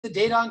the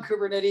Data on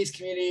Kubernetes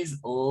community's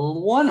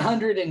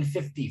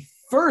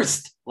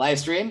 151st live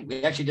stream.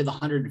 We actually did the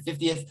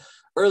 150th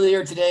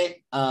earlier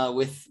today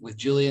with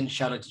Julian.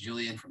 Shout out to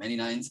Julian from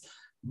Any9s.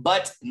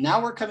 But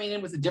now we're coming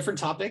in with a different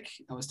topic.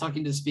 I was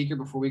talking to the speaker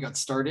before we got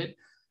started.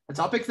 A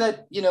topic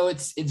that,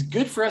 it's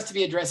good for us to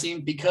be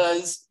addressing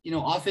because,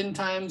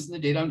 oftentimes in the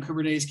Data on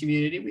Kubernetes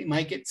community, we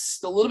might get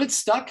a little bit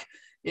stuck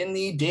in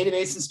the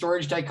database and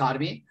storage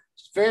dichotomy.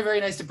 It's very, very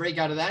nice to break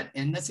out of that.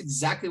 And that's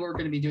exactly what we're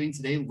going to be doing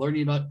today,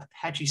 learning about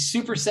Apache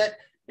Superset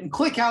and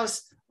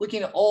ClickHouse,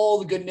 looking at all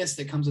the goodness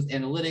that comes with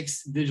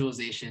analytics,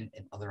 visualization,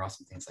 and other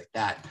awesome things like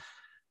that.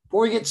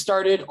 Before we get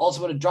started,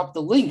 also want to drop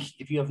the link.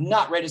 If you have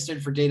not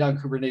registered for Data on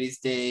Kubernetes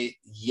Day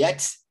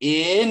yet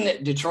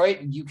in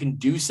Detroit, you can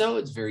do so.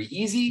 It's very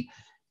easy.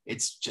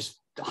 It's just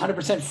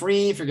 100%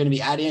 free if you're going to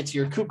be adding it to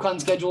your KubeCon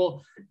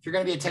schedule. If you're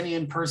going to be attending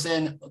in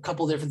person, a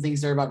couple of different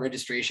things there about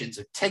registration.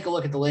 So take a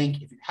look at the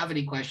link. If you have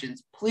any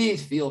questions,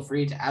 please feel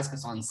free to ask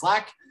us on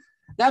Slack.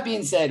 That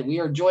being said, we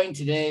are joined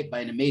today by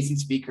an amazing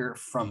speaker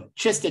from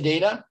Chista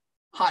Data,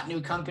 hot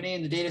new company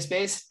in the data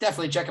space.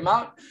 Definitely check them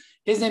out.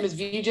 His name is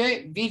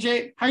Vijay.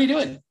 Vijay, how are you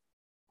doing?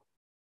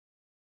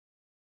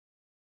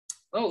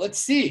 Oh, let's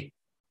see.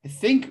 I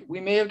think we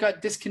may have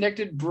got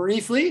disconnected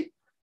briefly,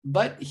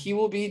 but he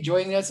will be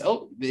joining us.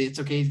 Oh, it's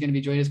okay. He's going to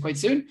be joining us quite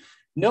soon.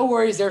 No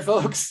worries there,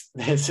 folks.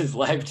 This is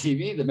live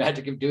TV, the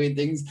magic of doing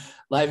things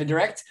live and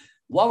direct.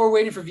 While we're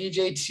waiting for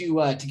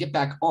Vijay to get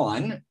back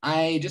on,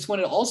 I just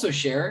wanted to also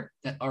share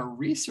that our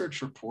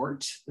research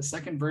report, the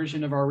second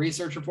version of our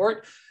research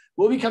report,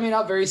 will be coming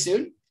out very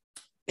soon.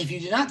 If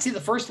you did not see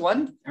the first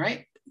one, all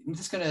right, I'm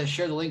just going to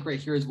share the link right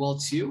here as well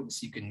too,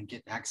 so you can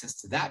get access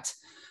to that.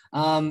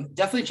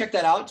 Definitely check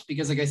that out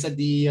because, like I said,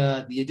 the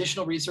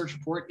additional research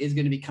report is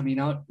going to be coming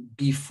out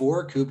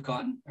before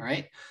KubeCon. All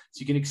right, so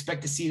you can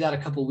expect to see that a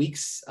couple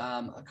weeks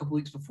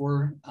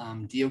before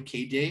DOK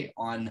Day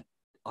on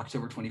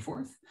October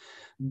 24th.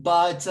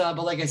 But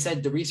like I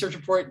said, the research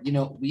report,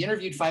 we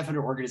interviewed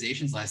 500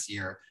 organizations last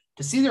year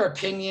to see their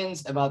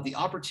opinions about the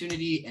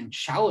opportunity and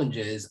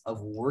challenges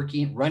of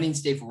running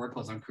stateful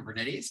workloads on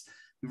Kubernetes.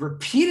 We've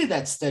repeated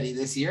that study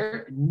this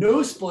year,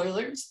 no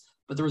spoilers,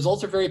 but the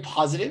results are very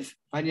positive,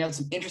 finding out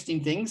some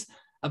interesting things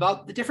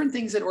about the different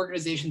things that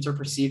organizations are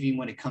perceiving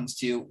when it comes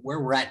to where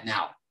we're at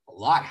now. A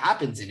lot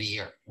happens in a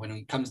year when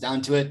it comes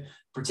down to it,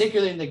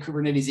 particularly in the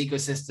Kubernetes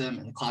ecosystem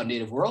and the cloud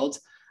native world.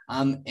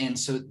 And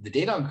so the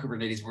Data on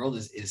Kubernetes world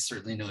is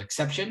certainly no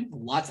exception.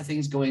 Lots of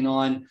things going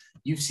on.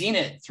 You've seen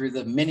it through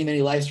the many,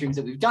 many live streams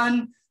that we've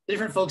done, the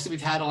different folks that we've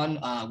had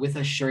on with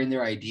us sharing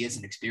their ideas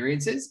and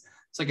experiences.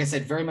 So like I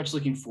said, very much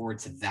looking forward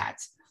to that.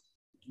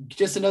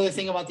 Just another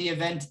thing about the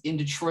event in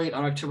Detroit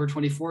on October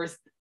 24th,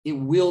 it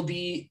will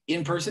be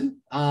in person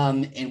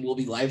and we'll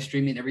be live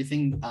streaming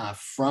everything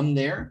from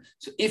there.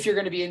 So if you're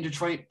going to be in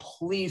Detroit,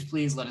 please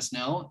let us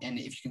know. And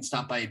if you can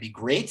stop by, it'd be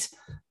great.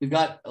 We've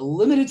got a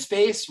limited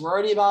space. We're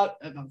already about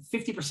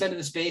 50% of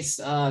the space.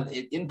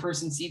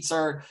 In-person seats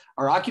are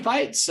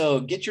occupied.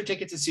 So get your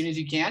tickets as soon as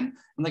you can.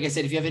 And like I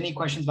said, if you have any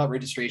questions about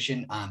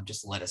registration,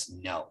 just let us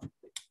know.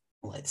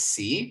 Let's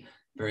see.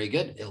 Very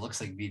good. It looks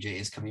like Vijay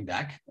is coming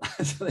back.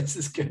 So this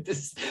is good.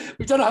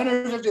 We've done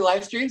 150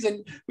 live streams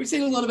and we've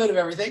seen a little bit of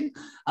everything.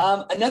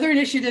 Another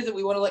initiative that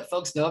we want to let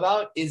folks know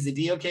about is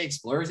the DOK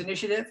Explorers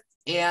Initiative.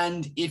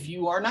 And if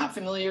you are not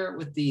familiar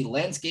with the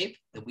landscape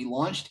that we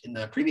launched in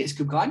the previous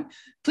KubeCon,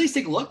 please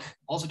take a look.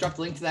 Also drop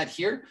the link to that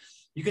here.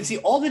 You can see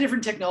all the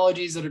different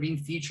technologies that are being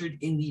featured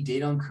in the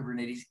Data on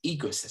Kubernetes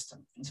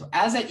ecosystem. And so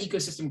as that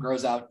ecosystem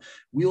grows out,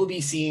 we will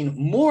be seeing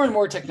more and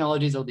more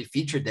technologies that will be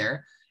featured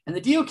there. And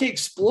the DOK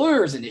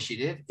Explorers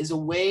Initiative is a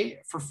way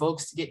for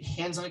folks to get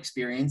hands-on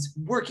experience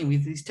working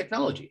with these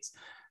technologies.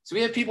 So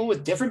we have people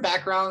with different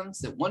backgrounds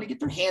that want to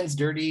get their hands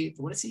dirty,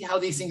 they want to see how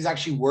these things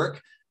actually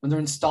work when they're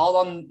installed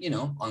on,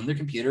 on their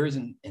computers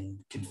and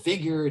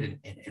configured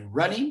and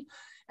running,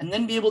 and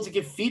then be able to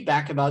give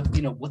feedback about,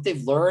 what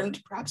they've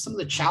learned, perhaps some of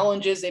the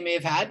challenges they may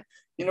have had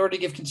in order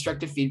to give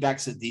constructive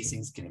feedback so that these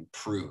things can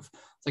improve.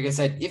 So like I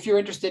said, if you're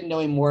interested in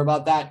knowing more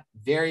about that,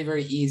 very,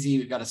 very easy.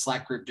 We've got a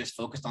Slack group just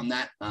focused on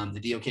that, the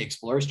DOK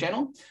Explorers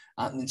channel.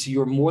 And so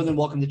you're more than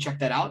welcome to check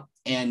that out.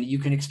 And you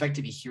can expect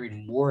to be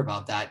hearing more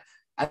about that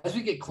as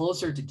we get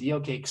closer to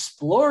DOK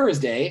Explorers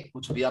Day,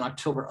 which will be on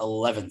October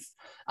 11th.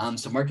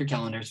 So mark your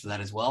calendars for that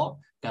as well.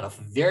 Got a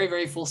very,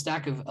 very full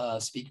stack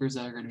of speakers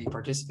that are going to be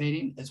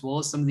participating, as well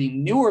as some of the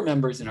newer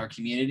members in our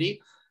community.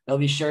 They'll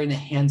be sharing the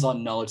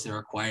hands-on knowledge they're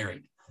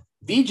acquiring.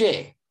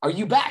 Vijay, are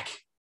you back?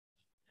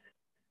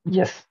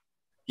 Yes.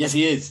 Yes,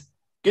 he is.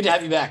 Good to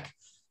have you back.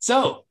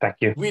 So thank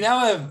you. We now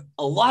have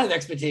a lot of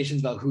expectations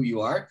about who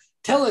you are.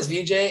 Tell us,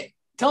 Vijay,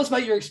 tell us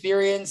about your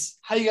experience,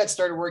 how you got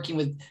started working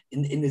with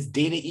in this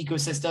data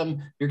ecosystem,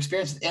 your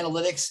experience with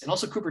analytics, and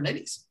also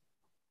Kubernetes.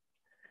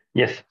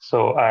 Yes.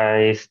 So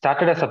I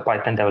started as a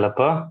Python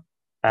developer.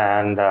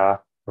 And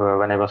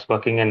when I was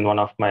working in one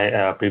of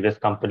my previous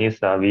companies,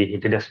 we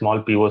did a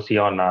small POC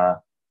on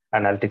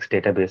analytics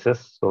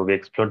databases. So we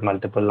explored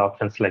multiple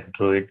options like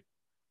Druid,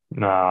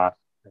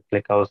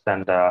 ClickHouse,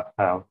 and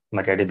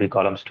MariaDB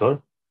column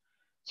store.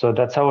 So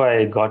that's how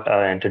I got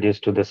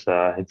introduced to this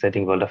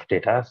exciting world of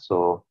data.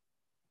 So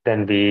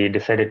then we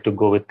decided to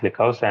go with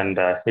ClickHouse, and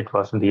it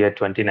was in the year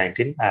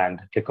 2019,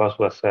 and ClickHouse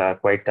was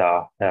quite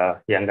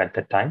young at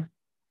that time.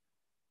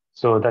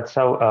 So that's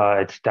how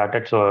it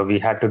started. So we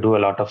had to do a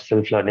lot of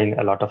self-learning,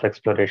 a lot of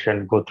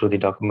exploration, go through the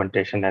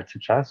documentation,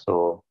 etc.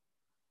 So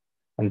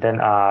and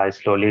then I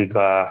slowly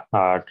got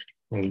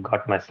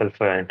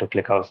myself into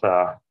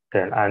ClickHouse.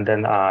 And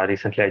then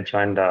recently I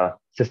joined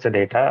Sister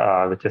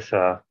Data, which is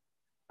a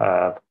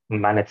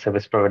managed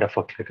service provider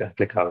for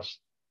ClickHouse.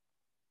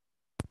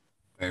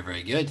 Very,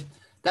 very good.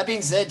 That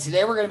being said,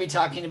 today we're going to be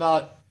talking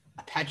about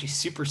Apache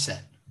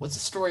Superset. What's the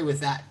story with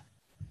that?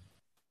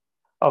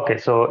 Okay,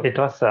 so it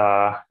was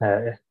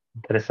there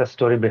is a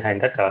story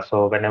behind that.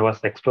 So when I was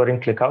exploring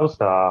ClickHouse,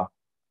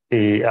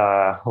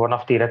 the one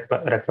of the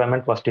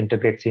requirement was to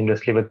integrate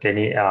seamlessly with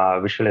any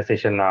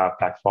visualization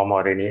platform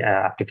or any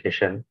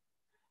application.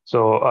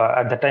 So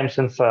at the time,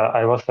 since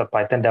I was a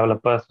Python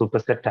developer,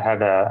 Superset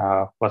had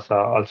was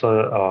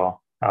also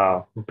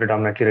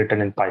predominantly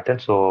written in Python.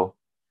 So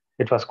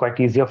it was quite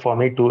easier for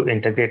me to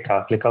integrate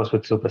ClickHouse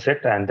with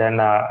Superset, and then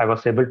I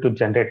was able to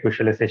generate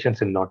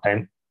visualizations in no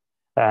time.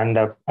 And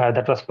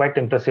that was quite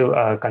impressive,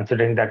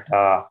 considering that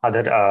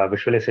other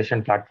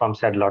visualization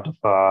platforms had a lot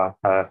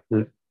of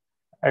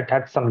it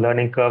had some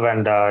learning curve,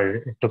 and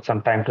it took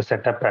some time to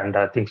set up, and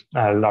things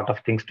a lot of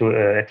things to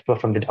explore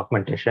from the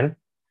documentation.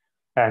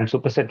 And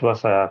Superset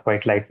was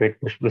quite lightweight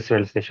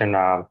visualization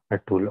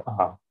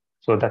tool.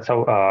 So that's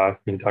how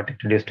we got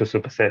introduced to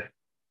Superset.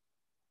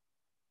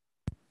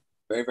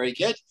 Very, very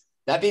good.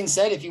 That being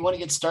said, if you want to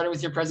get started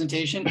with your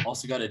presentation,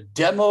 also got a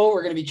demo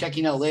we're going to be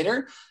checking out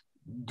later.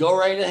 Go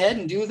right ahead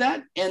and do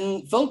that.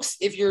 And folks,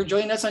 if you're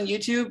joining us on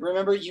YouTube,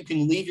 remember you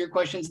can leave your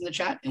questions in the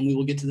chat and we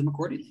will get to them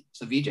accordingly.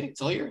 So Vijay,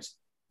 it's all yours.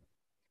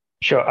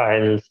 Sure,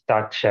 I'll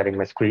start sharing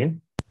my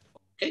screen.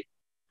 Okay.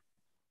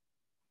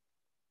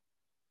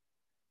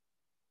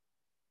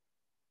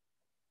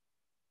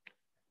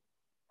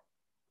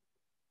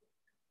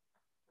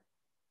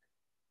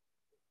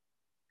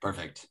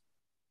 Perfect.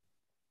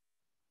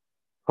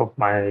 Hope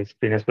my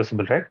screen is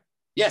visible, right?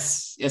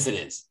 Yes, yes, it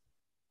is.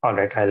 All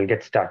right, I'll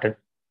get started.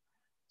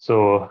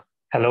 So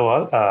hello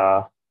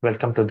all,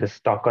 welcome to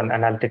this talk on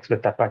analytics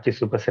with Apache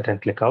Superset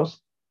and ClickHouse.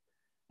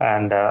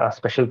 And a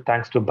special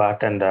thanks to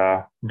Bart and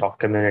Doc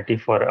community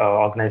for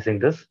organizing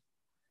this.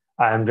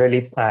 I'm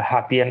really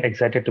happy and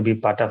excited to be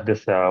part of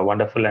this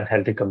wonderful and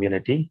healthy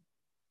community.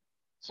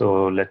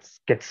 So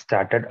let's get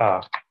started.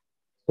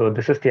 So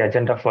this is the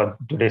agenda for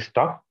today's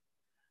talk.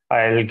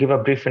 I'll give a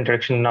brief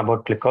introduction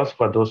about ClickHouse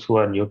for those who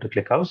are new to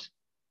ClickHouse.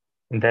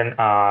 And then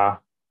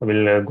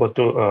we'll go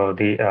through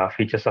the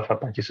features of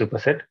Apache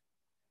Superset.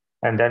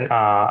 And then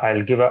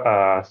I'll give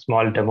a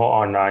small demo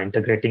on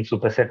integrating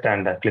Superset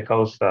and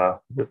ClickHouse,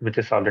 which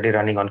is already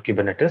running on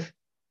Kubernetes.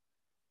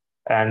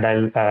 And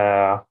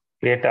I'll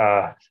create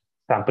a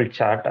sample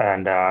chart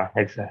and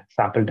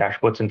sample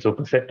dashboards in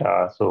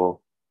Superset. So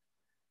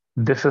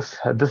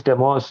this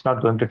demo is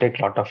not going to take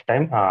a lot of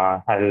time.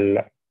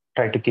 I'll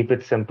try to keep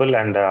it simple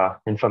and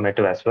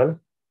informative as well,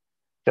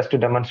 just to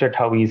demonstrate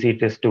how easy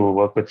it is to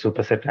work with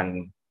Superset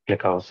and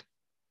ClickHouse.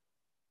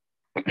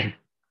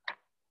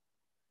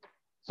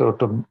 So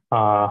to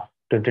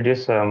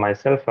introduce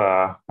myself,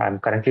 I'm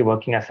currently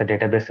working as a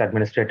database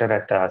administrator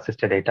at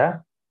Sister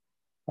Data.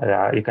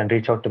 You can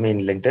reach out to me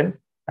in LinkedIn.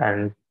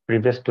 And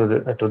previous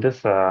to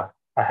this, I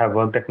have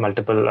worked at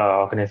multiple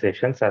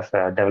organizations as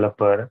a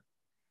developer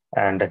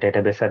and a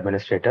database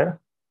administrator.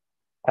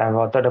 I've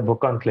authored a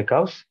book on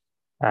ClickHouse,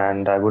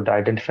 and I would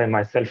identify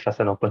myself as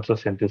an open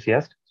source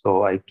enthusiast.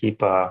 So I keep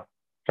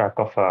track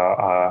of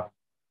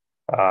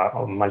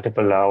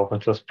multiple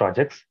open source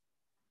projects.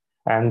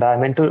 And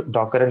I'm into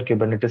Docker and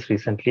Kubernetes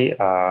recently,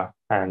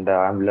 and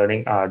I'm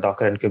learning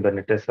Docker and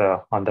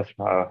Kubernetes on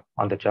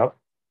the job.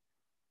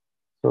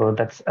 So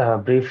that's a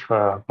brief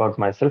about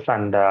myself.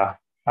 And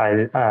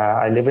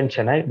I live in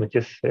Chennai, which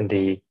is in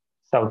the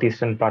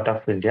southeastern part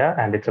of India,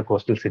 and it's a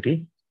coastal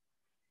city.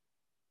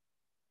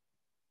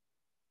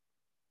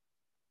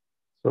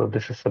 So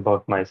this is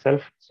about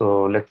myself.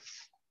 So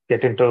let's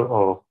get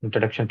into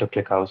introduction to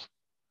ClickHouse.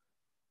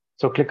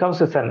 So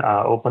ClickHouse is an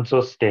open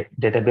source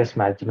database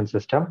management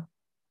system.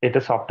 It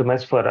is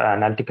optimized for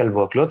analytical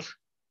workloads.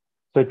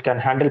 So it can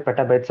handle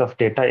petabytes of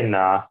data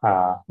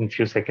in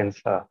few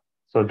seconds.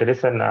 So there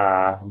is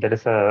a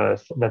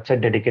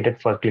website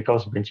dedicated for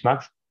ClickHouse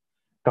benchmarks,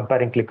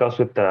 comparing ClickHouse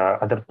with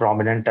other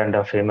prominent and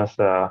famous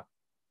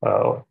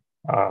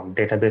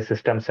database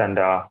systems and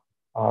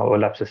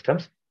OLAP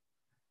systems.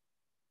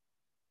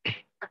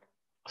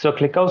 So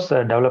ClickHouse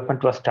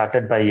development was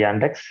started by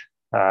Yandex,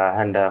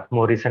 and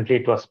more recently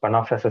it was spun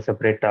off as a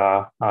separate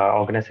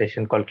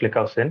organization called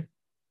ClickHouse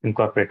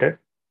Incorporated.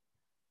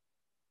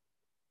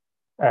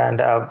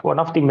 And one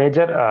of the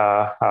major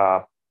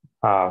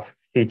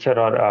feature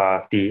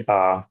or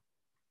the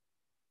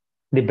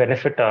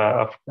benefit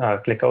of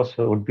ClickHouse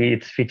would be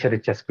its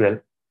feature-rich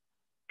SQL.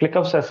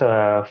 ClickHouse has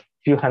a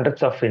few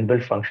hundreds of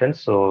inbuilt functions,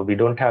 so we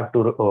don't have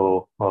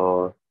to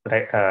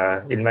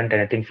invent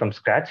anything from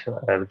scratch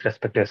with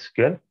respect to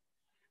SQL.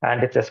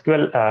 And its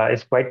SQL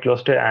is quite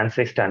close to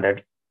ANSI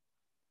standard.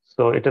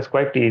 So it is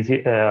quite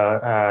easier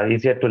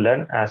to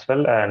learn as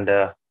well. And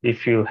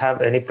if you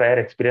have any prior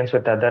experience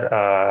with other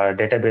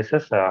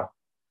databases,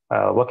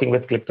 working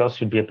with ClickHouse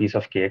should be a piece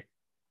of cake.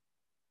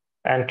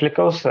 And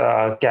ClickHouse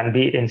can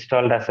be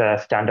installed as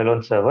a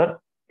standalone server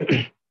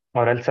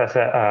or else as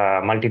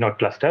a multi-node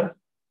cluster.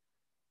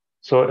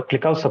 So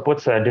ClickHouse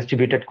supports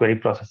distributed query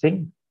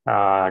processing,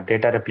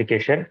 data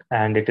replication,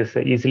 and it is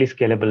easily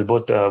scalable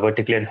both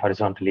vertically and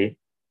horizontally.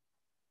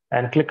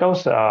 And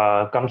ClickHouse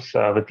comes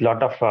with a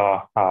lot of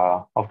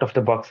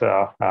out-of-the-box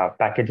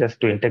packages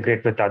to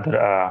integrate with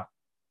other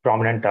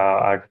prominent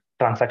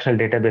transactional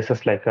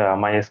databases like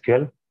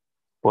MySQL,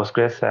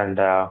 Postgres, and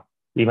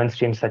event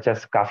streams such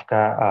as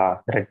Kafka,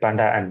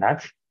 Redpanda, and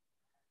NATS.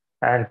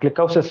 And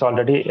ClickHouse is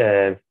already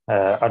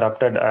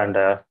adopted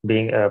and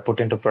being put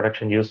into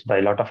production use by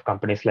a lot of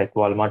companies like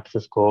Walmart,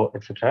 Cisco,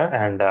 etc.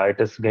 And it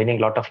is gaining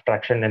a lot of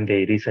traction in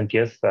the recent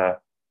years.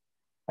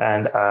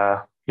 And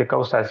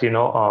ClickHouse, as you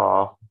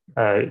know,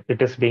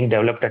 it is being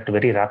developed at a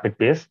very rapid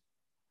pace.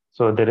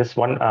 So there is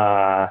one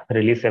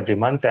release every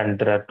month, and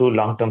there are 2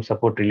 long-term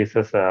support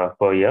releases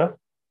per year.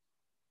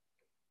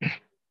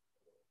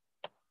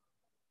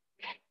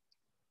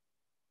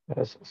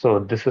 So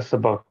this is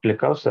about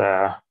ClickHouse.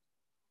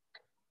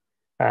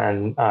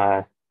 And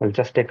I'll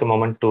just take a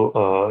moment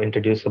to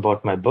introduce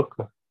about my book.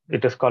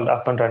 It is called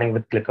Up and Running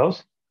with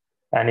ClickHouse,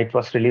 and it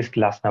was released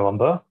last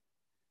November.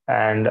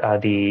 And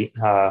the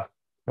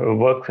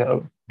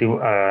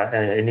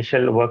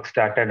initial work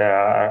started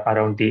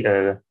around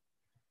the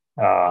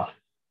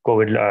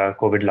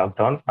COVID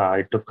lockdown.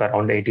 It took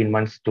around 18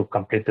 months to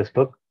complete this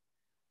book.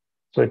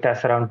 So it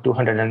has around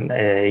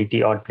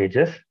 280 odd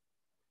pages.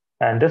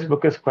 And this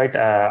book is quite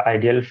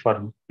ideal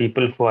for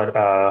people who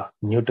are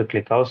new to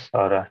ClickHouse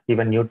or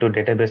even new to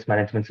database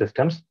management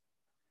systems.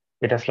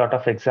 It has a lot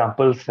of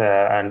examples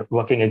and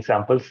working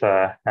examples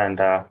and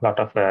a lot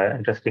of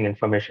interesting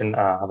information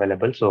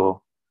available.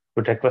 So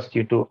would request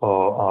you to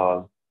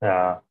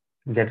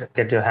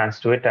get your hands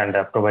to it and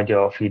provide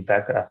your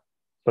feedback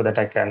so that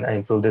I can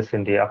improve this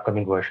in the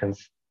upcoming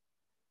versions.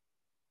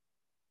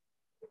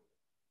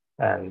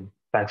 And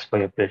thanks for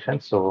your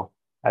patience. So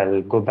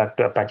I'll go back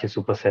to Apache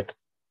Superset.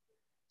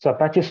 So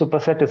Apache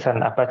Superset is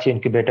an Apache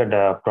incubated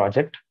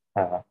project.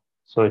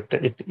 So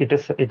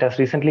it has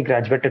recently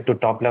graduated to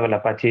top level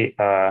Apache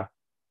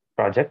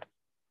project.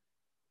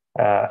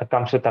 It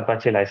comes with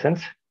Apache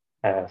license.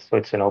 So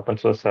it's an open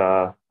source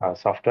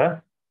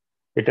software.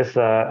 It is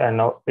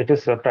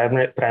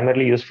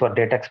primarily used for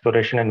data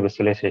exploration and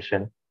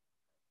visualization.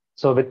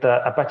 So with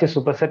Apache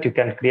Superset, you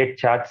can create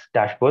charts,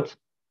 dashboards,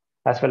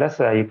 as well as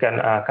you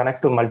can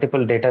connect to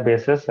multiple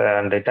databases,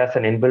 and it has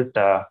an inbuilt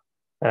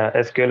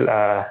SQL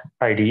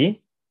IDE.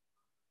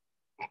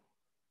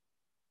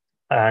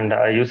 And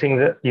using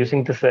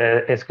this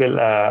SQL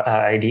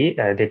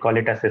IDE, they call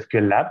it as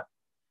SQL Lab.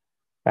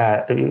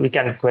 We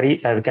can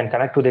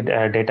connect to the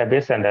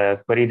database and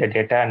query the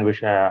data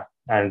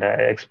and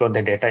explore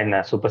the data in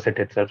Superset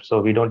itself. So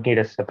we don't need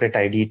a separate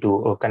ID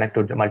to connect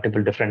to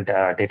multiple different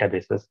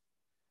databases.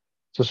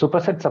 So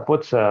Superset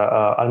supports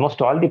almost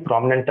all the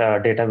prominent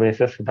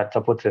databases that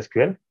supports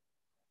SQL,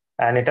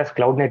 and it has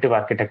cloud native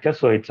architecture.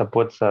 So it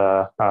supports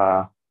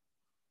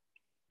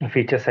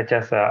features such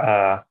as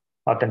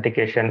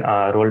authentication,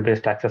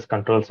 role-based access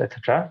controls,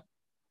 etc.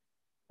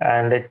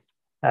 And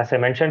as I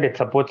mentioned, it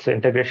supports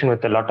integration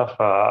with a lot of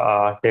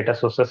data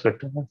sources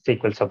with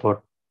SQL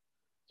support.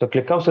 So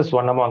ClickHouse is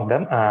one among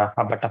them.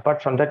 But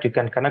apart from that, you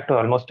can connect to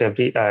almost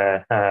every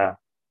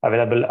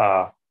available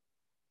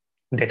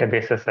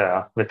databases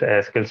with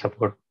SQL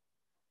support.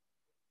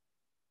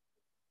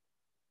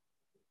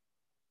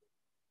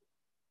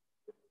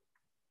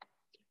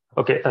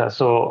 Okay,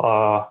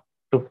 so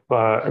to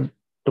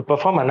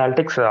perform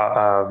analytics,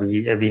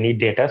 we need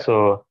data.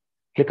 So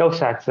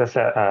ClickHouse acts as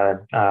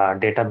a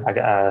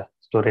data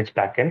storage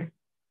backend,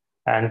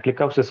 and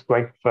ClickHouse is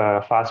quite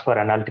fast for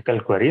analytical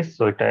queries.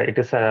 So it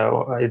is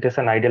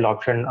an ideal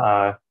option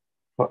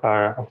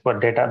for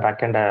data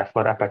backend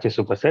for Apache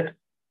Superset.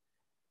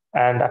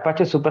 And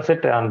Apache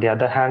Superset, on the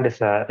other hand, it's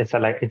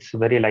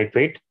very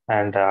lightweight,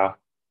 and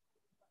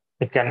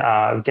we can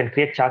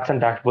create charts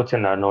and dashboards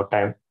in no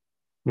time.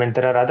 I mean,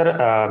 there are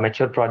other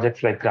mature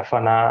projects like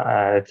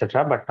Grafana,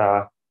 etc. But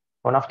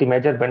one of the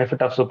major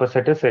benefit of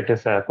Superset is it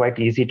is quite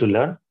easy to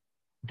learn.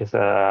 It is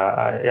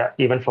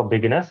even for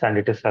beginners, and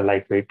it is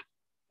lightweight.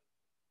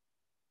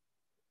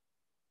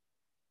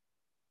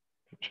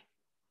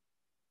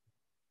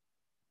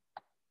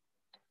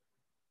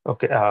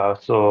 Okay,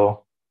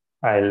 so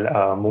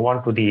I'll move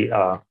on to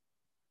the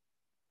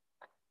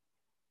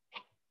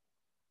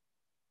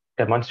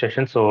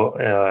demonstration. So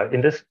in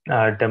this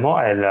demo,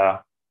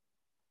 I'll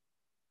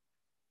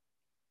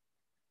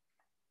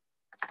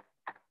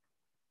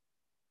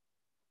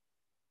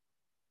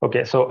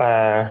okay, so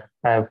I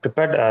have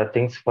prepared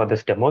things for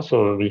this demo.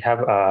 So we have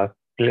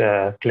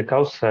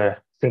ClickHouse,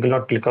 single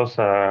node ClickHouse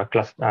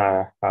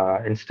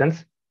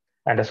instance.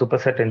 and a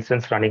superset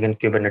instance running in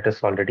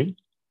Kubernetes already.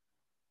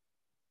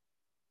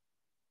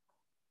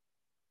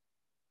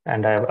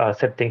 And I've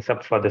set things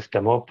up for this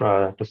demo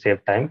to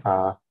save time.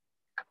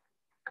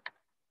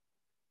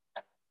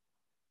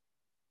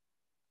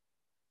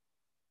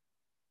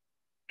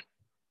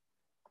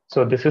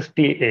 So this is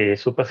the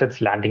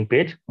supersets landing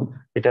page.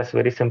 It has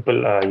very simple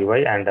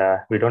UI, and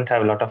we don't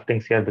have a lot of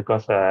things here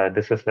because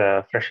this is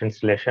a fresh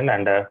installation,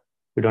 and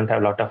we don't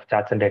have a lot of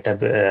charts and data.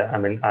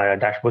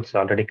 Dashboards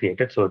already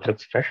created, so it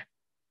looks fresh.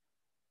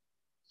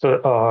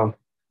 So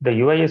the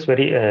UI is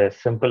very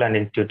simple and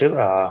intuitive.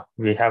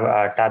 We have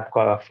a tab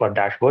for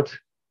dashboards,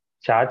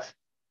 charts,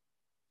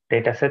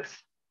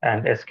 datasets,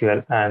 and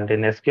SQL. And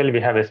in SQL,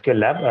 we have SQL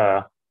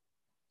Lab.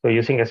 So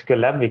using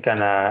SQL Lab, we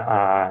can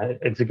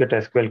execute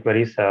SQL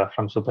queries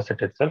from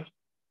Superset itself.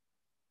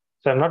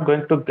 So I'm not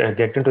going to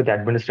get into the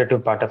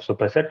administrative part of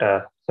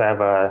Superset.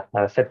 So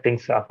I've set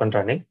things up and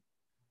running.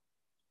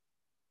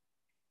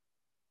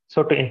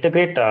 So to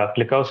integrate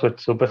ClickHouse with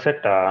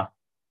Superset,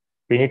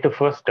 we need to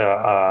first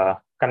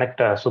connect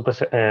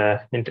Superset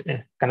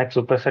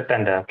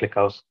and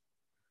ClickHouse.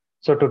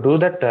 So to do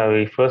that,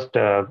 we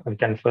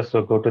can first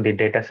go to the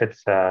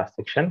datasets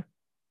section.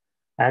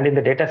 And in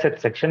the dataset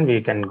section,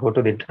 we can go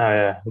to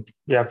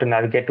you have to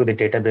navigate to the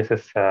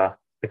databases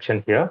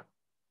section here.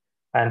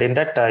 And in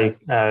that,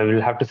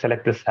 we'll have to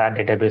select this Add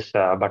Database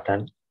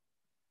button.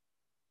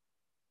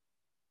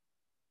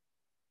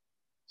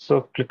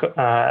 So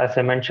as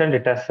I mentioned,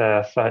 it has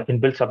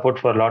inbuilt support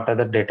for a lot of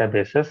other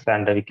databases,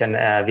 and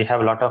we have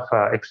a lot of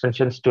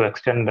extensions to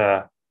extend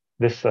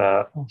this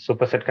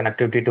Superset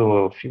connectivity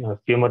to a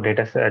few more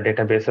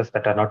databases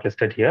that are not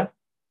listed here.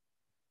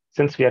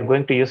 Since we are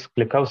going to use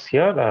ClickHouse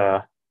here,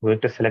 we're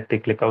going to select the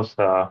ClickHouse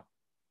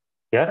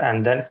here,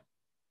 and then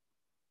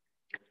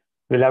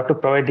we'll have to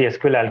provide the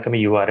SQL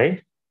Alchemy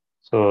URI.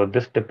 So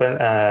this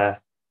depends.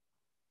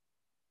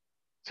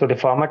 So the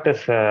format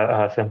is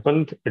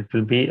simple. It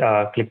will be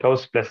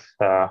ClickHouse plus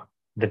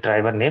the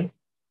driver name,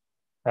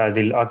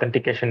 the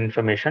authentication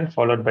information,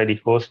 followed by the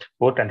host,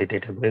 port, and the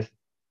database.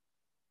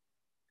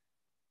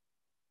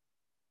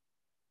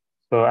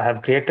 So I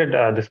have created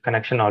this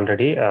connection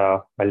already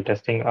while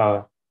testing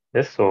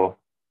this. So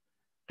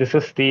this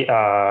is the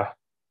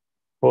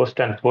host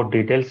and port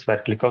details where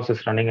ClickHouse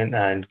is running in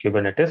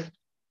Kubernetes.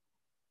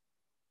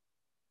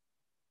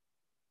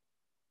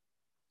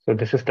 So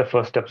this is the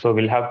first step. So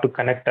we'll have to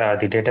connect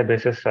the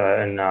databases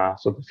in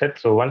Superset.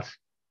 So once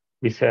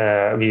we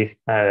save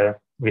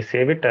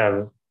it,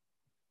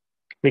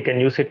 we can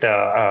use it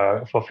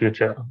for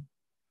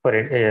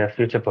a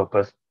future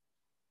purpose.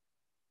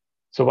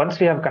 So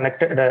once we have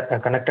connected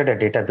a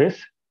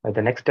database,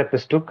 the next step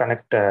is to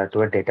connect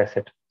to a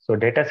dataset. So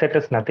dataset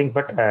is nothing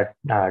but a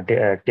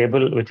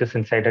table which is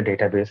inside a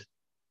database.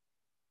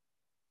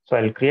 So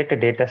I'll create a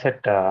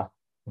dataset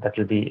that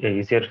will be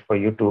easier for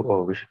you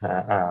to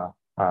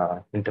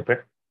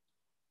interpret.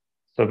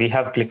 So we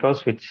have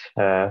ClickHouse, which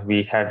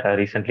we had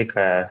recently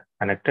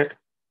connected.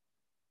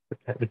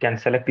 We can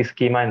select the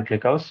schema in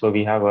ClickHouse. So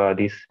we have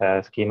this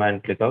schema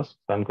in ClickHouse.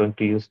 So I'm going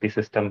to use the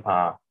system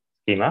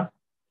schema.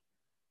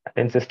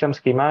 In system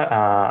schema,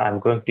 I'm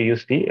going to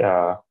use this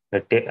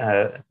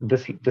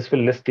will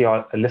list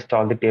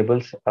all the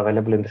tables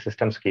available in the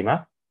system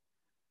schema.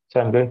 So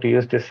I'm going to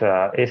use this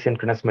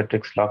asynchronous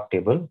metrics log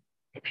table.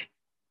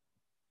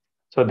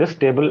 So this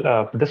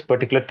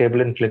particular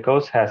table in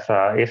ClickHouse has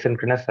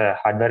asynchronous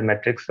hardware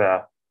metrics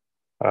of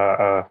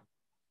the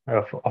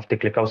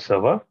ClickHouse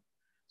server.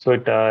 So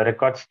it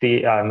records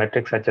the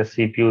metrics such as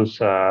CPU's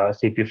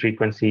CPU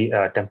frequency,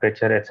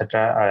 temperature,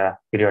 etc.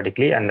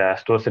 Periodically, and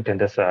stores it in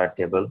this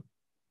table.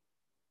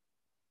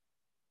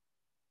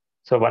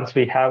 So once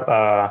we have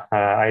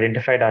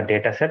identified our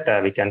data set,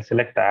 we can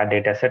select Add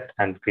Dataset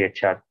and create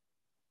chart.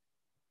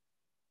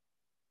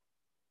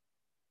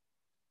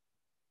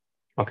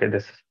 Okay,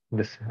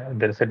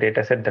 there is a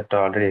data set that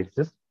already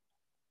exists.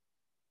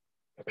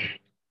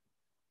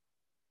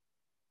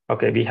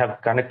 Okay, we have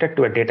connected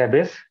to a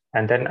database,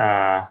 and then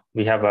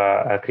we have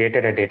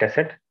created a data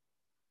set.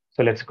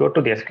 So let's go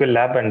to the SQL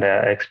Lab and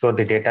explore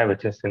the data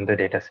which is in the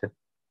data set.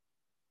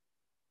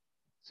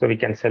 So we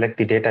can select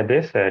the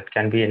database. It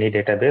can be any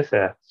database.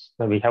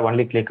 So we have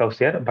only ClickHouse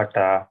here, but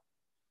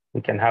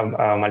we can have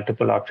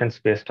multiple options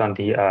based on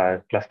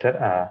the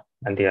cluster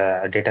and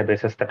the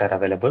databases that are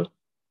available.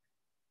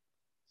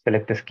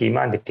 Select the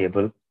schema and the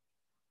table.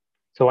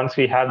 So once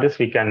we have this,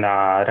 we can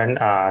run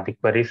the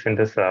queries in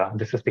this.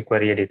 This is the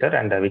query editor,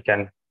 and we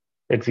can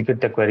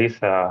execute the queries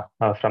from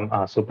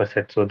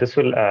Superset. So this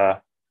will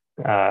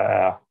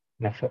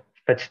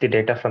fetch the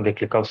data from the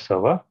ClickHouse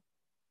server.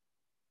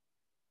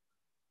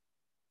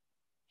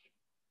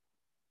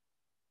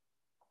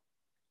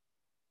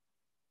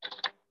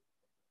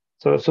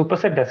 So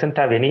Superset doesn't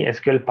have any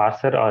SQL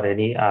parser or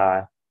any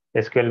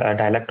SQL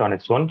dialect on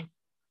its own.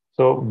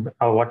 So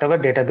whatever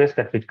database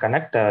that we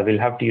connect, we'll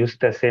have to use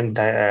the same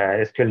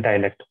SQL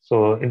dialect.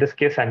 So in this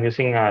case, I'm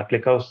using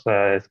ClickHouse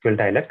SQL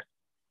dialect.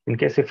 In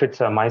case if it's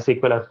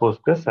MySQL or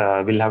Postgres,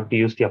 we'll have to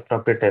use the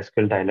appropriate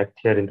SQL dialect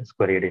here in this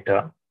query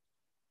editor.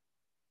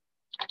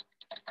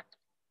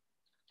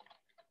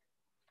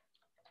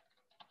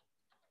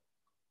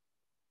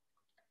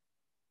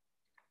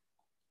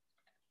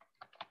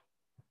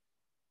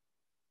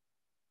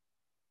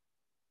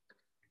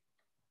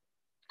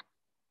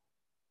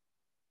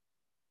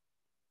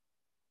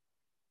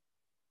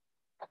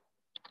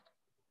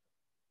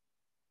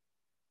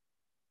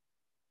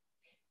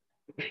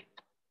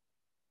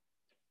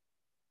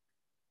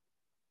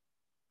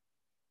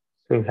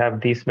 So we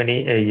have these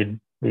many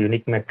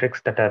unique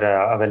metrics that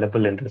are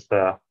available in this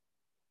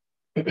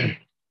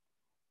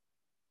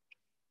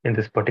in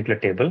this particular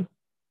table.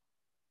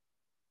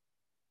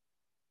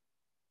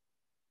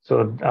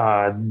 So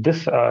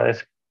this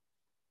is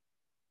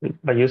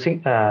by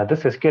using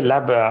this SQL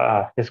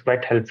Lab is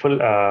quite helpful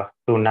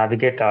to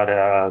navigate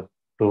or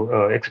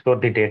to explore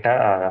the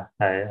data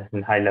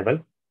in high level.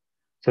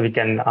 So we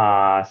can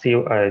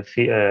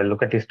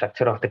look at the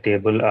structure of the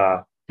table,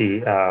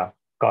 the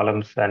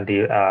columns, and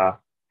the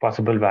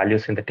possible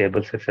values in the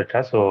tables,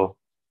 etc. So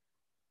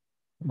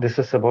this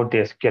is about the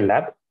SQL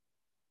Lab.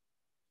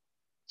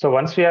 So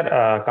once we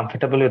are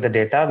comfortable with the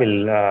data,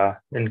 we'll,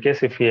 in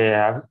case if you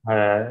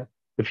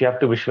have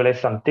to visualize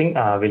something,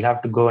 we'll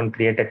have to go and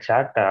create a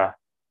chart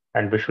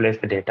and visualize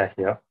the data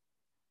here.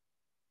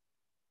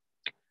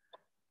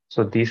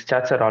 So these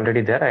charts are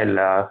already there.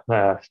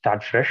 I'll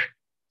start fresh.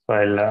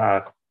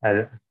 So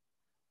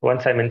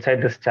once I'm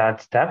inside this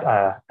charts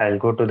tab, I'll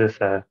go to this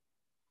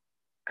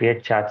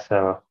create charts,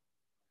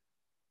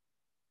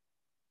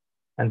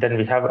 and then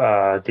we have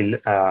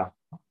the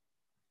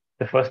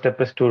first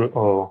step is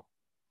to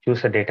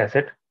choose a data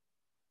set.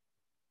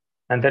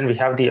 And then we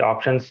have the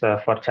options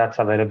for charts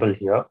available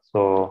here.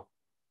 So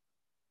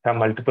we have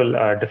multiple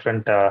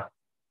different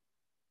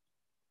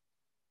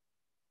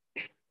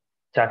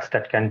charts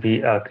that can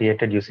be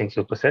created using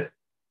Superset.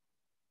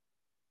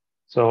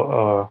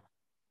 So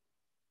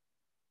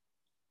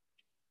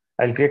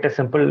I'll create a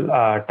simple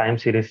time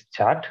series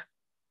chart.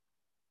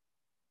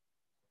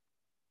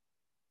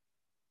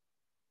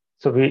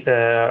 So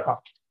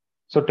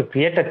to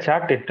create a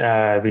chart,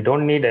 we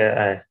don't need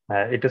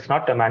it is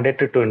not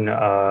mandatory to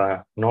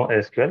know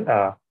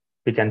SQL.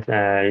 We can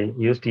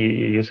use the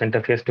user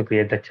interface to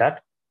create the chart.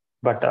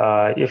 But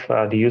if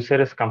the user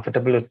is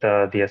comfortable with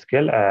the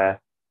SQL,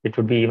 it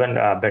would be even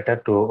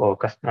better to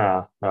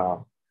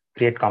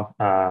create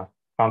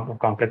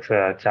complex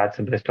charts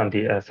based on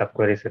the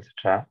subqueries,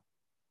 etc.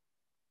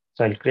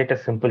 So I'll create a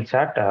simple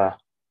chart.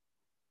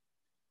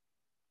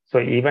 So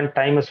event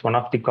time is one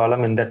of the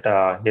column in that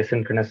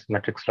asynchronous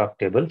metrics log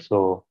table.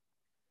 So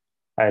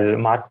I'll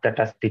mark that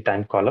as the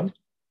time column,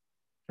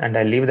 and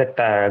I leave that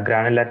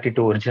granularity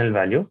to original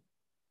value.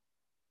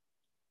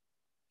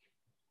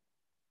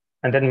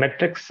 And then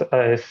metrics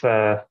is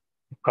a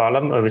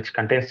column which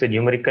contains the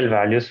numerical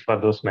values for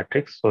those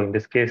metrics. So in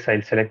this case,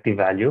 I'll select the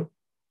value,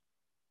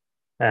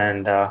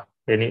 and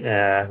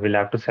we'll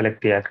have to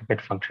select the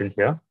aggregate function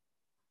here.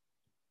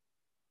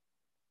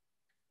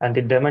 And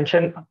the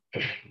dimension,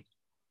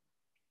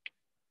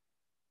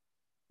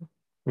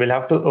 we'll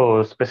have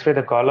to specify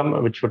the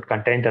column which would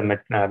contain the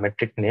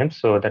metric name.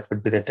 So that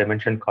would be the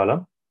dimension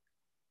column.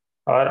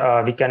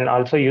 Or we can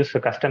also use a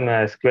custom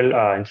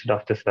SQL instead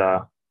of this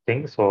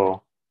thing.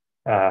 So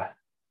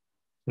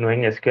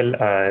knowing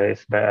SQL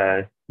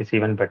is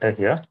even better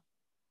here.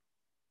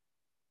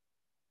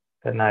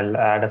 Then I'll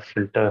add a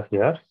filter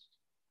here.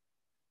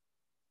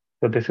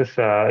 So this is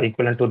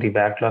equivalent to the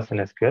var class in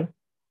SQL.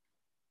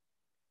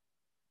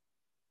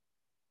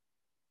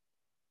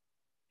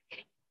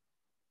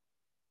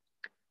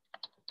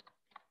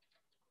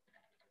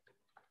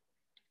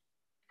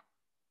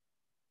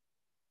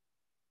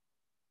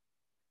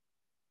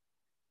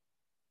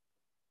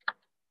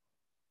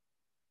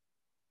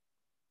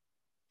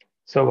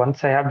 So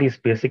once I have these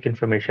basic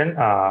information,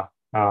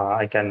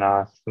 I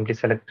can simply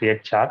select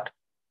create chart.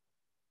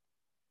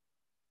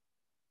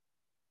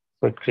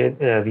 So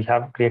we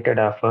have created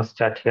our first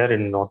chart here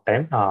in no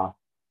time.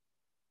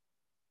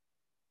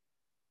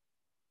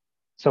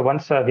 So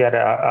once we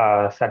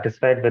are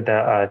satisfied with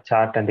the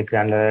chart and the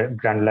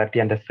granularity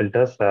and the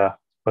filters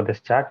for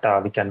this chart,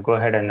 we can go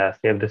ahead and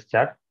save this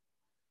chart.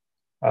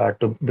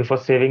 Before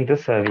saving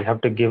this, we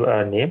have to give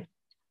a name.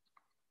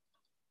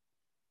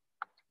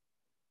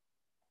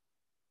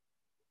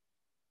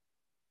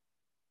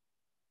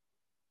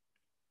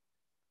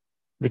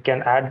 We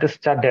can add this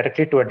chart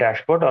directly to a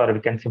dashboard, or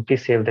we can simply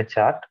save the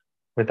chart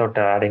without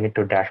adding it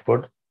to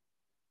dashboard.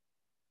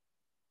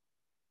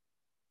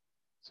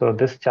 So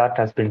this chart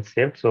has been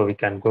saved. So we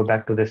can go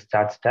back to this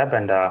charts tab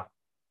and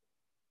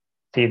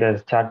see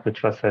the chart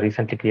which was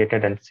recently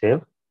created and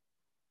saved.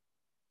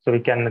 So we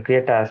can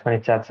create as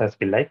many charts as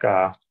we like.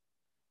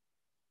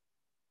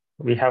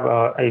 We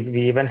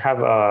even have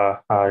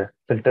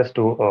filters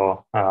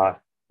to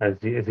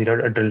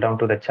zero drill down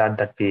to the chart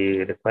that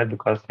we require,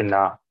 because in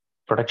a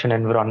production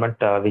environment,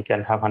 we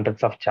can have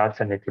hundreds of charts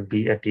and it would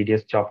be a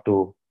tedious job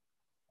to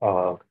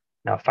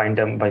find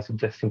them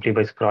just simply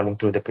by scrolling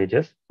through the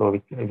pages.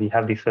 So we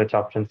have the search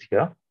options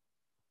here.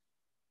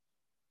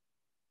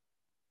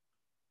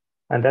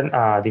 And then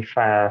the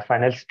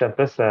final step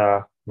is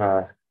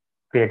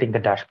creating the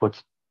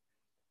dashboards.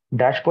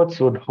 Dashboards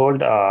would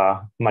hold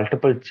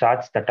multiple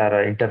charts that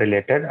are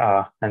interrelated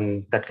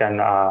and that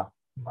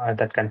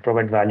can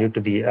provide value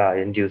to the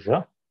end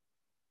user.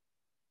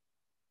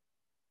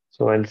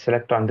 So I'll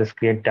select on this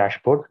create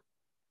dashboard.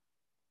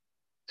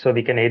 So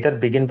we can either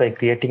begin by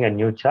creating a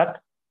new chart,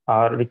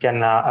 or we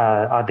can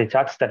the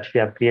charts that we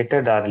have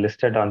created are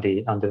listed on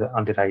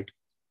the right.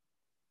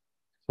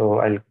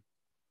 So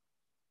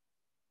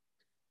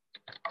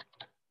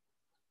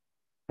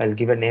I'll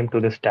give a name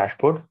to this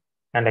dashboard,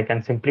 and I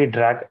can simply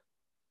drag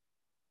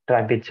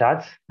the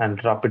charts and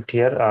drop it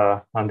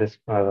here on this,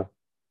 and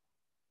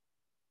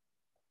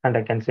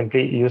I can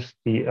simply use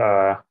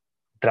the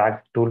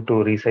drag tool to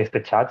resize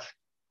the charts.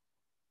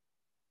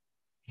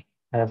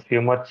 I have a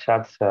few more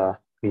charts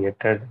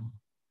created.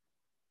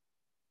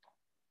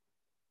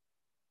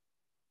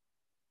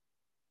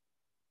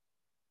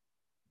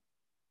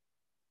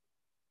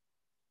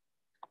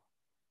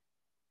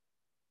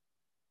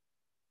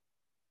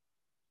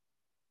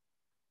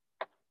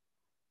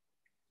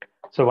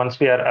 So once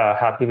we are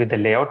happy with the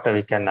layout,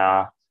 we can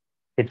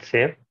hit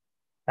save,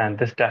 and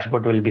this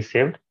dashboard will be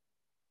saved.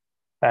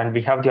 And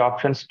we have the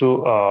options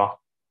to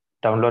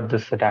download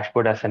this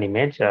dashboard as an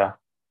image, or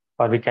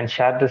we can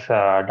share this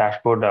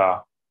dashboard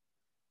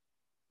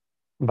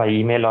by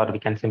email, or we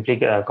can simply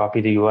copy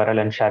the URL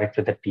and share it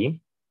with the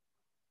team.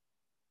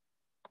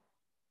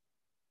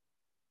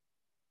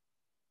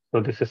 So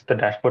this is the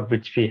dashboard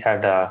which we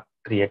had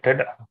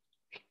created.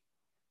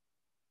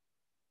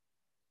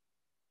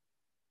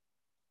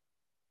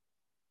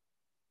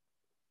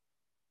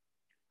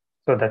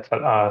 So that's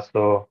all.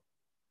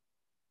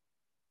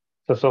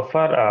 So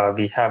far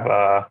we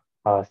have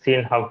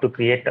seen how to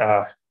create,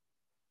 how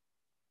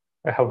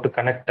to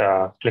connect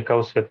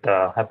ClickHouse with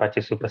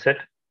Apache Superset,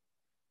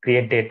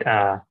 create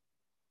data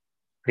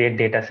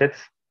sets.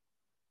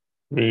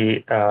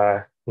 We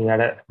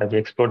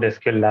explored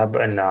SQL Lab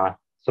in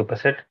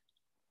Superset.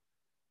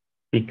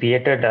 We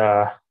created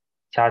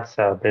charts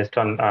based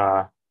on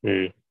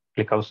the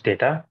ClickHouse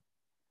data,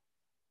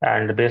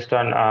 and based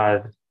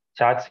on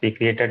charts, we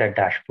created a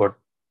dashboard.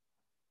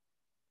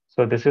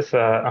 So this is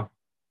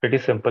pretty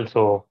simple.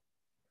 So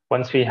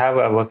once we have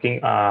a working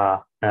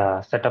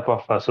setup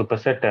of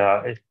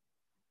Superset,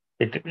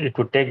 it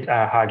would take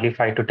hardly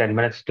 5 to 10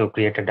 minutes to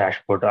create a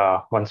dashboard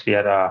once we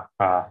are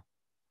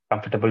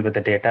comfortable with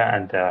the data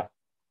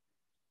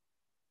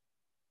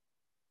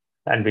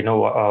and we know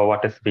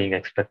what is being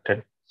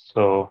expected.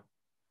 So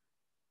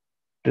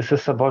this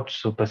is about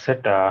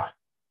Superset.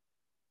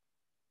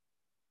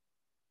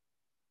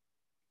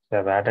 So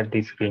I've added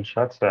these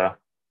screenshots.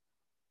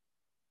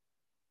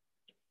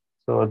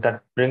 So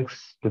that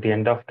brings to the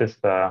end of this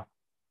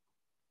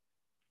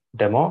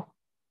demo.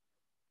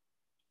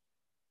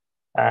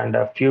 And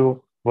a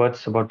few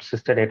words about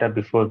Sister Data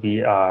before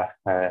we go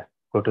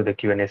to the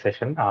Q&A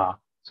session.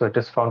 So it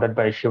is founded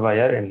by Shiv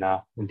Iyer in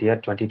the year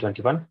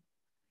 2021.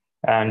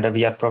 And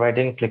we are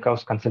providing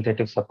ClickHouse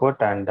consultative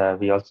support, and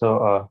we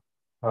also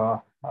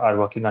are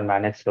working on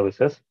managed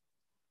services.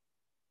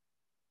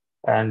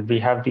 And we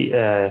have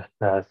the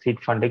seed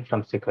funding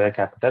from Sequoia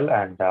Capital,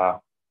 and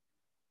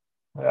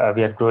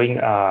we are growing.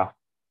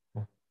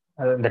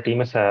 The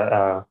team is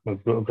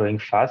growing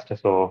fast.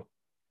 So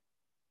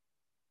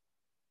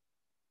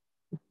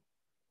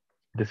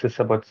this is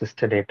about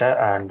Sister Data,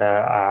 and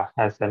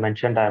as I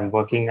mentioned, I'm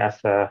working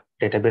as a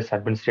database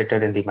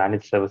administrator in the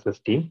managed services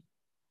team.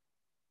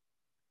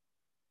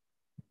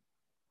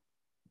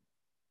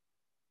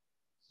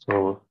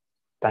 So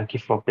thank you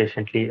for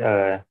patiently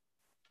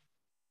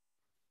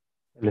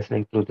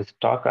listening through this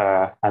talk.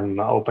 I'm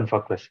open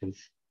for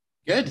questions.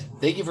 Good.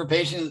 Thank you for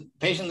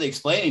patiently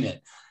explaining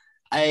it.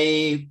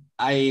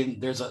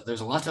 There's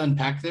a lot to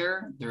unpack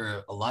there. There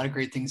are a lot of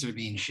great things that are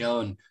being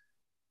shown.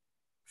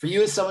 For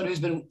you as someone who's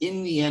been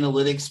in the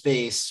analytics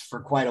space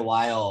for quite a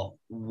while,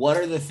 what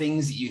are the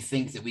things that you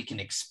think that we can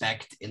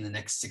expect in the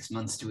next 6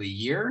 months to a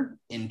year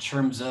in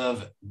terms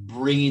of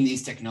bringing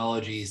these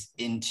technologies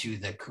into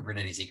the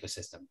Kubernetes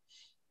ecosystem?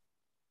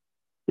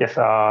 Yes.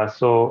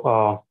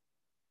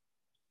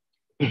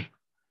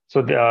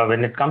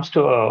 When it comes to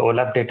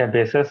OLAP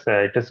databases,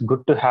 it is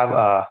good to have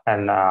a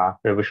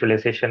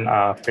visualization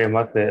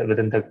framework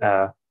within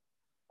the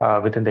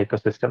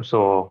ecosystem.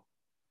 So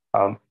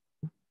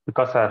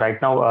because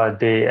right now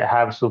they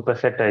have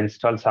Superset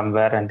installed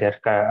somewhere, and they're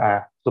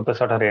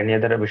Superset or any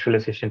other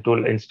visualization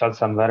tool installed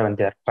somewhere, and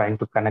they're trying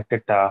to connect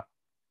it.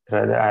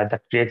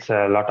 That creates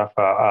a lot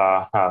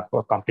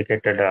of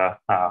complicated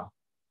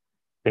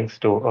things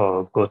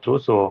to go through.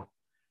 So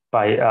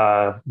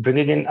by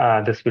bringing in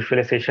this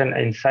visualization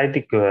inside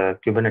the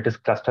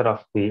Kubernetes cluster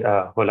of the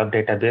OLAP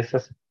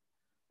databases,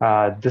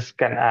 this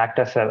can act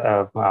as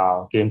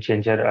a game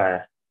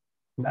changer.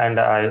 And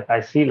I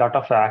see a lot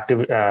of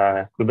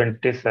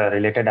Kubernetes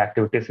related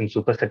activities in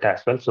Superset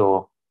as well.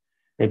 So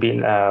maybe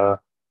in a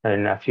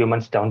few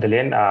months down the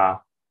lane,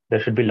 there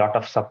should be a lot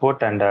of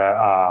support and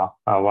a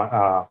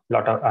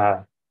lot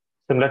of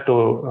similar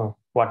to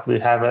what we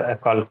have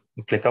called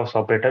ClickHouse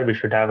operator. We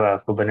should have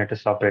a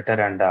Kubernetes operator,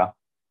 and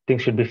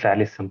things should be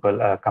fairly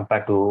simple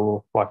compared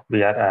to what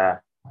we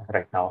are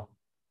right now.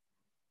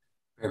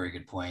 Very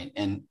good point.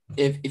 And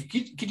if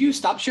could you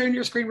stop sharing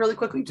your screen really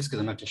quickly, just because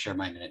I'm going to share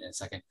mine in a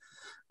second.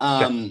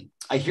 Yeah.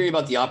 I hear you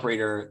about the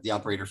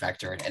operator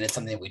factor, and it's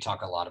something that we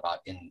talk a lot about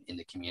in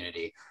the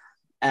community.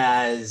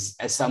 As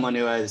someone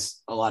who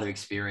has a lot of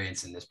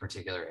experience in this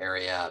particular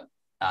area,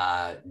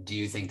 do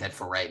you think that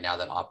for right now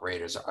that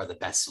operators are the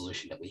best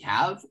solution that we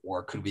have,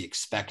 or could we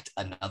expect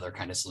another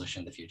kind of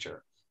solution in the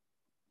future?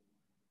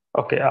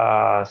 Okay,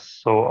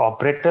 so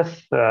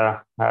operators,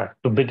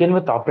 to begin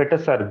with,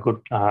 operators are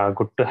good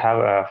to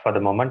have for the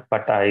moment,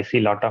 but I see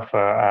a lot of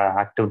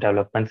active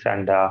developments,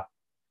 and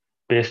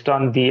based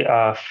on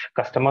the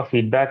customer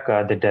feedback,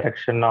 the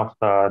direction of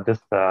this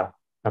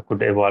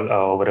could evolve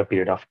over a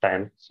period of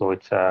time. So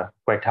it's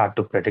quite hard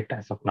to predict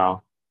as of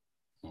now.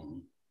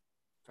 Mhm.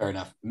 Fair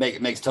enough.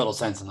 Makes total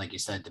sense. And like you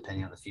said,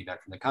 depending on the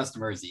feedback from the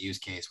customers, the use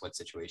case, what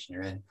situation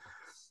you're in.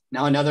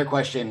 Now, another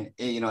question,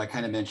 I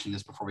kind of mentioned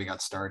this before we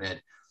got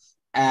started.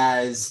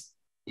 As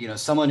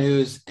someone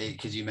who's,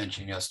 because you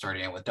mentioned,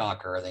 starting out with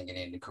Docker and then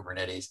getting into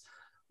Kubernetes,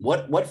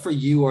 what for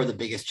you are the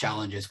biggest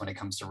challenges when it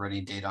comes to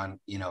running data on,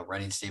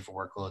 running stateful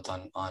workloads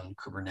on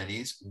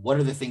Kubernetes? What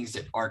are the things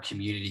that our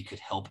community could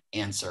help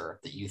answer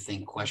that you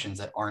think, questions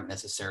that aren't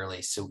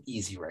necessarily so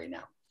easy right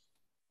now?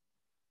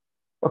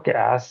 Okay,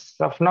 as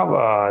of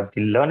now,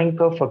 the learning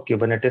curve for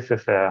Kubernetes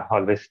is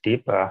always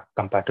steep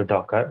compared to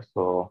Docker.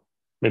 So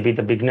maybe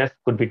the beginners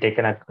could be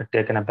taken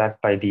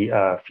aback by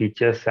the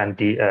features and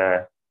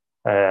the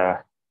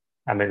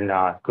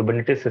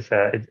Kubernetes is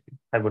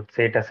I would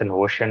say it as an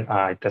ocean.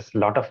 It has a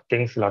lot of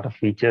things, a lot of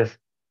features.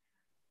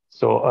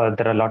 So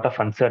there are a lot of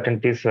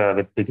uncertainties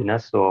with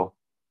beginners. So,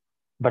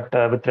 but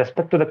with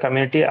respect to the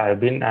community,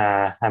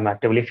 I'm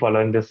actively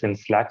following this in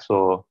Slack.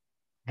 So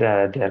they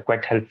are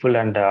quite helpful,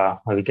 and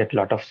we get a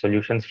lot of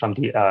solutions from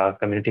the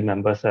community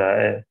members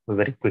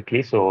very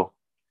quickly. So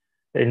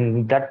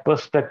in that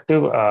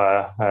perspective,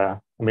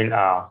 the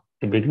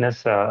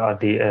beginners or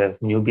the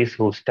newbies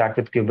who start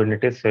with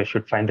Kubernetes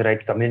should find the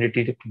right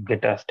community to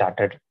get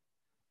started.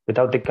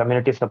 Without the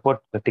community support,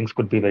 the things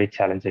could be very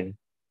challenging.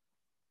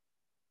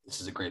 This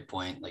is a great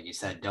point. Like you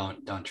said,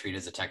 don't treat it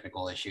as a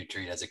technical issue,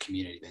 treat it as a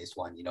community-based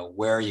one.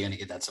 Where are you going to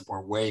get that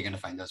support? Where are you going to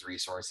find those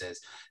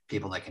resources,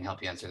 people that can help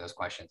you answer those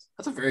questions?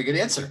 That's a very good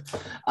answer.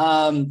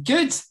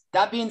 Good.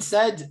 That being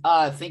said,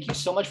 thank you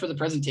so much for the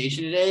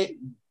presentation today.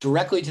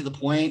 Directly to the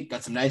point,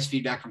 got some nice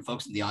feedback from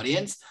folks in the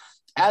audience.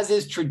 As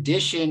is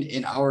tradition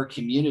in our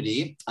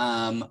community,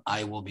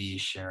 I will be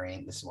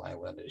sharing, this is why I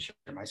wanted to share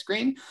my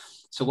screen.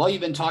 So while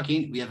you've been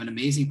talking, we have an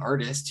amazing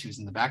artist who's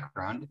in the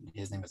background.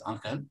 His name is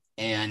Angel,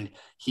 and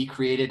he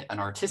created an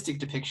artistic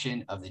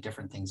depiction of the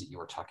different things that you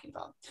were talking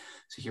about.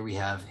 So here we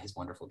have his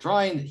wonderful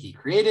drawing that he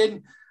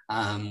created.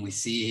 We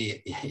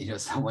see,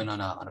 someone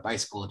on a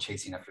bicycle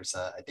chasing after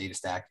a data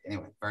stack.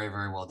 Anyway, very,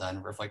 very well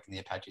done, reflecting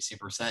the Apache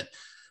Superset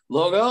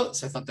logo.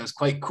 So I thought that was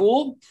quite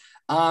cool.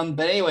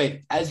 But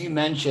anyway, as you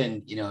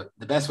mentioned,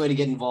 the best way to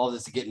get involved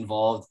is to get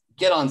involved,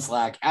 get on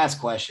Slack, ask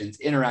questions,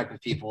 interact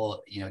with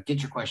people,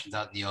 get your questions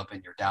out in the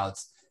open, your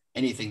doubts,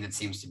 anything that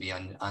seems to be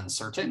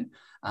uncertain.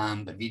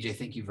 But Vijay,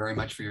 thank you very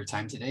much for your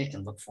time today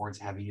and look forward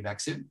to having you back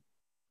soon.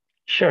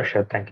 Sure, thank you.